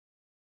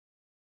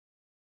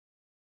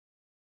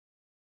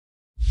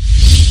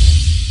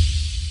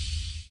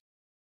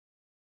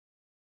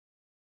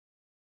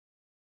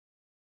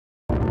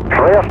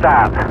wheel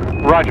stop.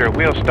 Roger,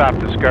 wheel stop,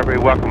 Discovery.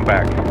 Welcome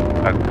back.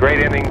 A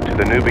great ending to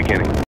the new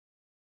beginning.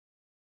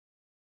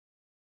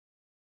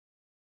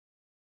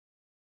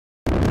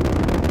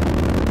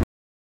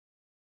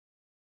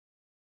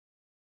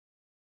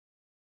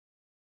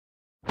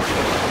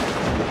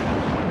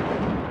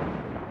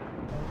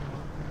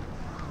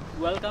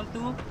 Welcome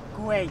to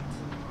Kuwait.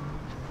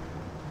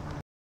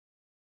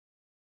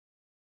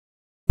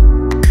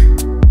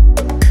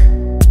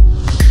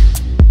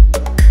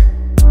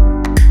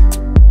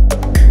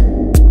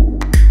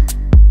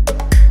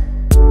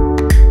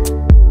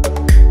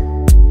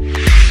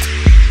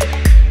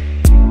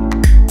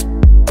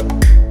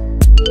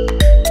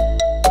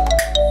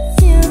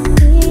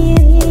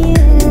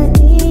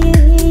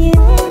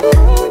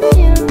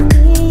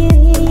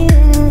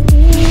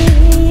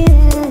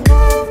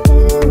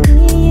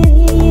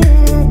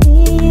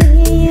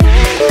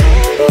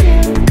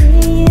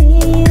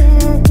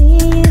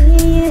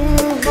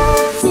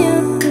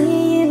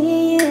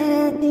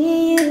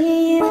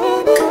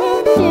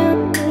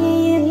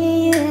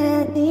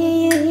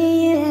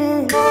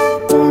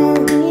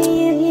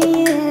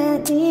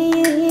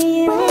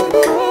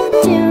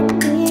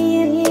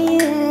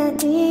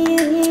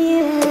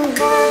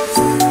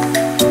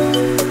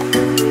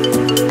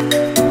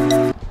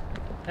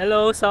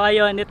 Hello, so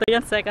ayun, ito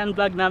yung second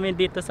vlog namin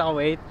dito sa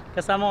Kuwait.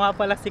 Kasama nga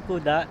pala si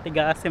Kuda,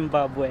 tiga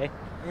Zimbabwe.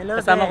 Hello,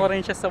 Kasama ko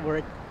rin siya sa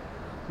work.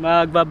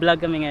 Magba-vlog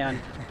kami ngayon.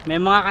 May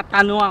mga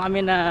katanungan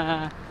kami na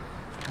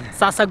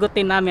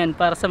sasagutin namin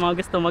para sa mga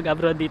gusto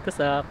mag-abroad dito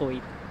sa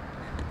Kuwait.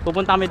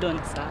 Pupunta kami doon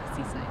sa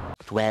seaside.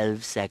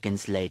 12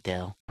 seconds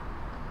later.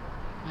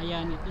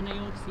 Ayan, ito na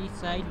yung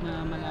seaside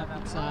na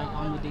malapit sa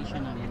accommodation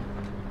namin.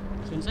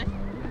 Sunside?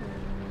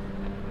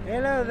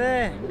 Hello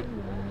there.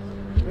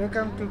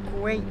 Welcome to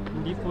Kuwait.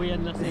 Hindi po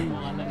yan lasing,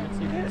 mukha lang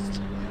lasing.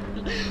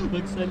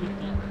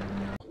 Magsalita.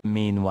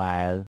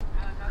 Meanwhile,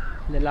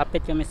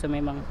 Lalapit kami sa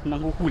may mga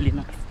nanghuhuli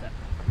ng isda.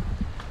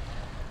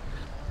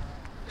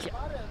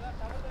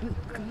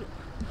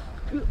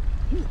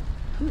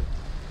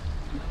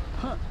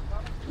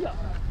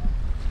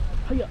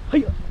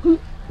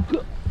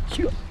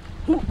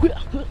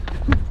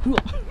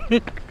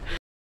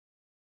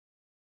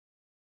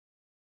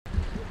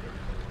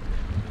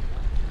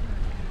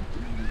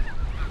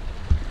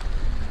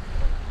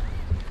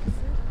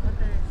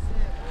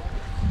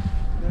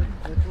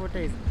 That water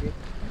is good.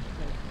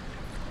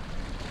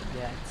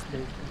 Yeah, it's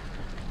dirty.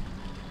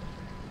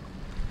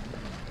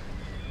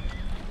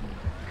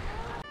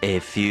 a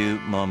few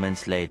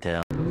moments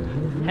later.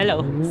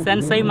 Hello,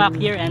 Sensei Mac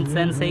here and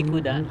Sensei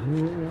Kuda.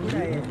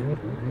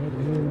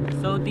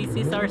 So this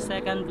is our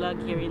second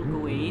vlog here in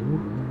Kuwait.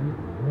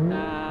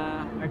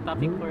 Our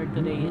topic for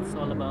today is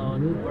all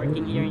about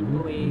working here in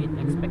Kuwait,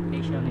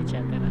 expectation,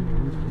 etc.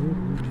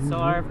 So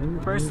our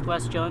first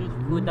question,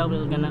 Kuda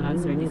will gonna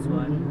answer this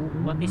one.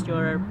 What is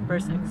your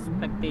first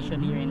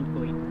expectation here in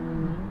Kuwait?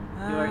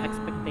 Your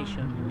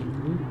expectation in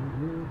Kuwait?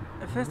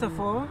 First of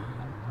all,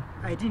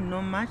 I didn't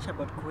know much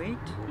about Kuwait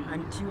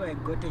until I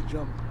got a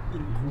job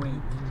in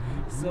Kuwait.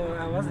 So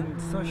I wasn't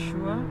so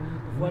sure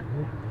of what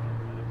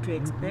to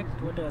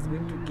expect, what I was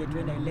going to get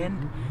when I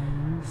land.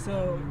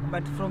 So,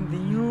 but from the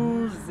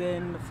news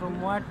and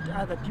from what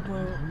other people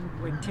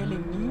were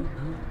telling me,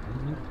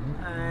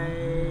 I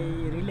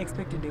really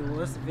expected a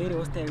very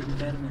hostile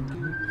environment.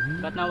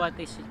 But now what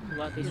is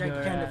that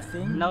your kind of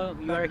thing? now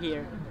you are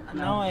here.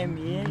 Now I'm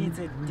here. It's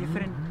a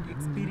different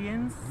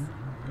experience,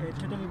 a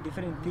totally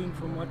different thing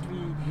from what we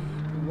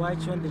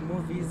watch on the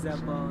movies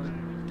about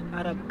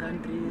Arab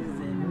countries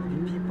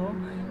and the people.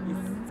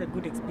 It's a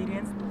good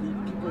experience.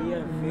 The people here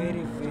are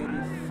very,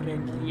 very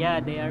friendly. Yeah,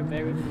 they are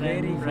very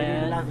Very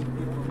loving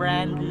people.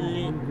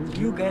 friendly.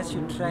 You guys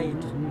should try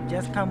it.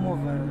 Just come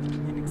over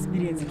and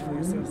experience it for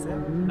yourselves.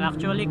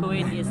 Actually,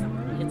 Kuwait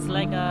it's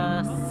like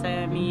a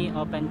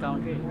semi-open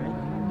country,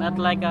 right? Not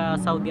like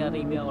Saudi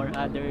Arabia or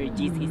other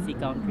GCC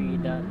country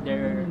that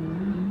their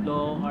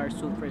law are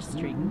super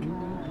strict.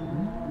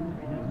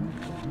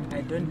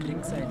 I don't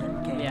drink, so I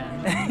don't care.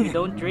 Yeah, we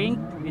don't drink,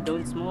 we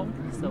don't smoke,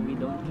 so we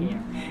don't care.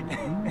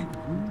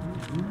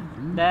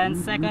 Then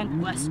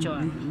second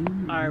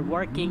question, our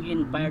working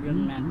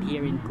environment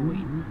here in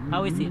Kuwait.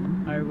 How is it,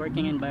 our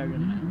working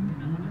environment?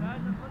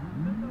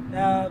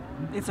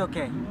 It's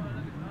okay.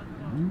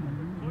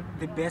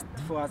 The best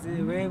for us,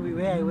 where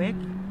I work,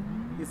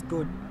 is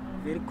good.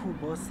 Very cool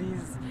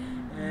bosses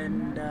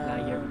and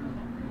I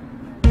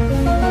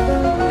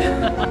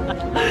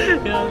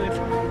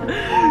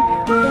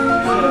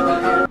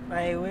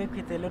work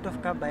with a lot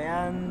of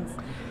Kabayans.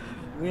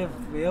 We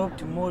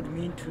helped mold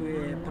me into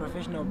a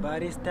professional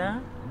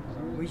barista,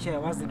 which I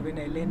wasn't when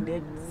I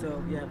landed.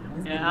 So yeah,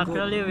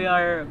 Actually, we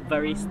are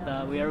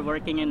barista. We are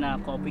working in a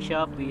coffee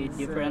shop with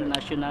different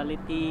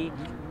nationality,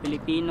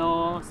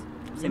 Filipinos,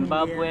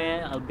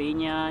 Zimbabwe,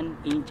 Albanian,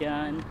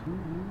 Indian.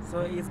 So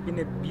it's been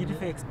a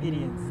beautiful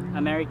experience.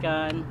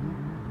 American.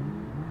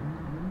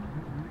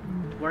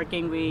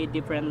 Working with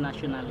different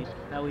nationality.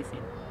 How is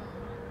it?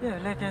 Yeah,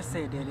 like I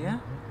said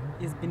earlier,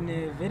 it's been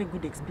a very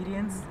good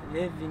experience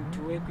having to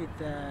work with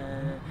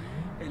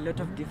a lot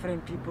of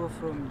different people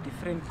from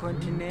different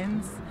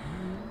continents.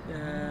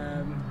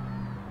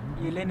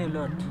 You learn a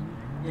lot,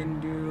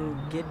 and you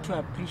get to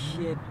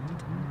appreciate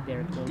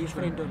Their culture.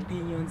 different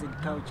opinions and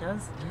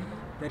cultures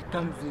that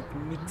comes with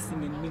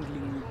mixing and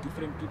mingling with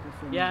different people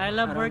from Yeah, I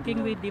love around working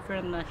the with world.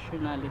 different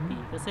nationality.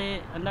 Kasi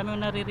ang dami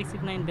kong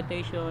nare-receive na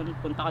invitation.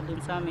 Punta ka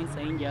dun sa amin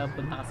sa India,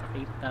 punta ka sa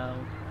Cape Town,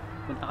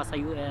 punta ka sa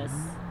US,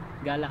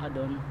 gala ka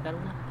dun. Pero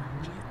wala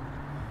budget.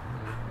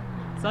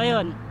 So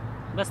ayun,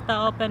 basta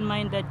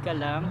open-minded ka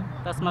lang,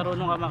 tas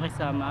marunong ka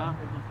makisama,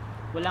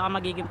 wala kang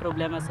magiging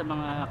problema sa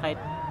mga kahit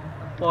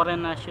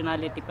foreign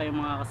nationality pa yung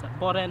mga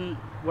foreign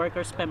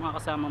workers pa yung mga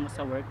kasama mo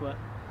sa work.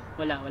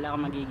 Wala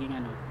kang magiging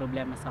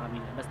problema sa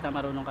kanila. Basta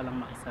marunong ka lang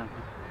makisama.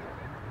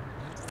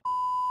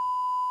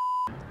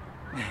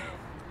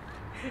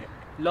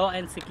 Law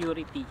and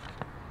security.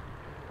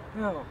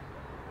 Well,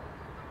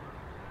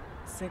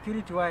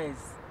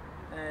 security-wise,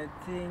 I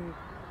think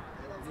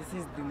this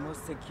is the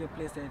most secure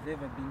place I've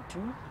ever been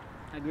to.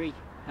 Agree.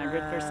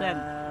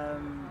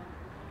 100%.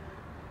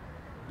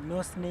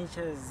 No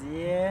snitches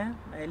here.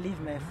 I leave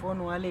my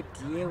phone wallet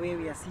here where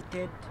we are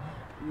seated.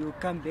 We will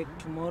come back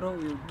tomorrow,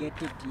 we will get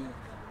it here.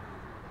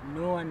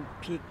 No one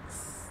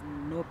picks,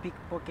 no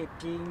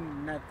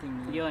pickpocketing,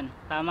 nothing here. Yun,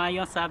 tama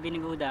yung sabi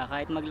ni Buda.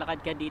 Kahit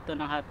maglakad ka dito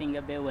ng haping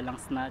gabi, walang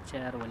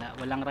snatcher,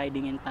 walang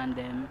riding in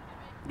tandem.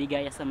 Di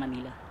gaya sa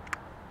Manila.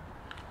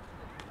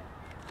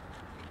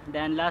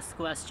 Then last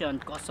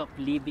question, cost of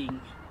living.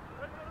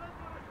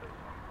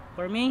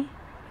 For me,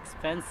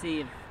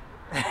 expensive.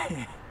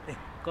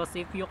 Because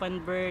if you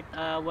convert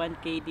 1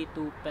 KD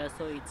to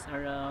peso, it's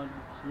around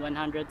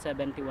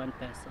 171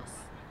 pesos.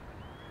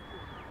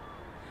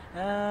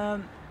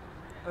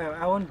 Well,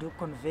 I won't do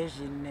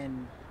conversion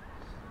and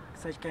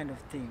such kind of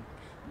thing,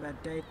 but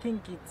I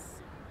think it's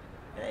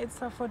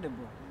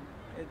affordable.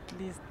 At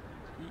least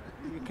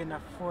you can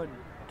afford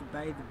to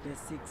buy the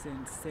basics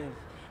and save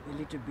a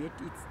little bit.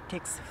 It's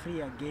tax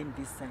free again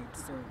this side,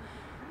 so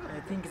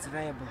I think it's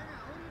viable.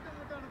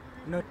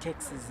 No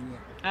taxes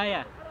here. Ah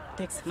yeah,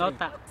 Tax free. no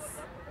tax.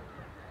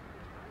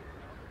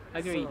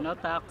 Agree, So, no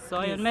tax.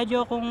 So ayun, please. medyo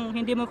kung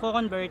hindi mo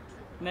ko-convert,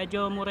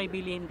 medyo mura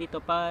bilihin dito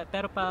pa.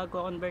 Pero pag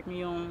ko-convert mo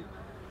yung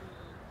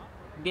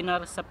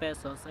dinar sa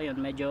pesos, ayun,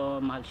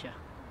 medyo mahal siya.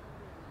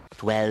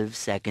 12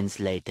 seconds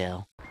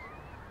later.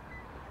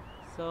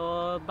 So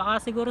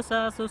baka siguro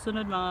sa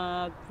susunod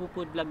mga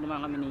food vlog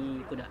naman kami ni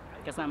Kuda.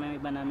 Kasama yung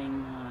iba naming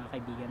mga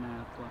kaibigan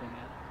na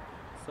foreigner.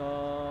 So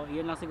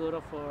yun lang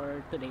siguro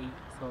for today.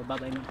 So bye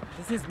bye.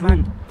 This is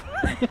Mac.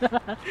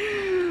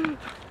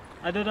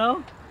 I don't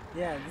know.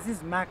 Yeah, this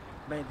is Mac,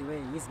 by the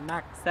way. He's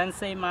Mac.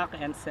 Sensei Mac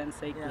and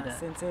Sensei Yeah, Kuda.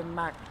 Sensei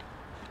Mac.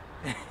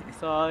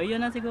 So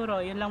yun lang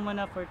siguro. Yun lang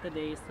muna for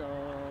today. So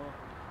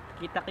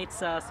kita-kits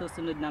sa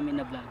susunod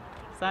namin na vlog.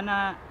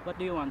 Sana, what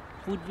do you want?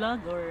 Food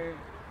vlog or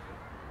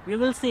we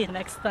will see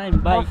next time.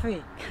 Bye.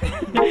 Coffee.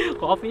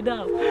 Coffee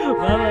daw. Bye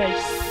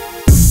bye.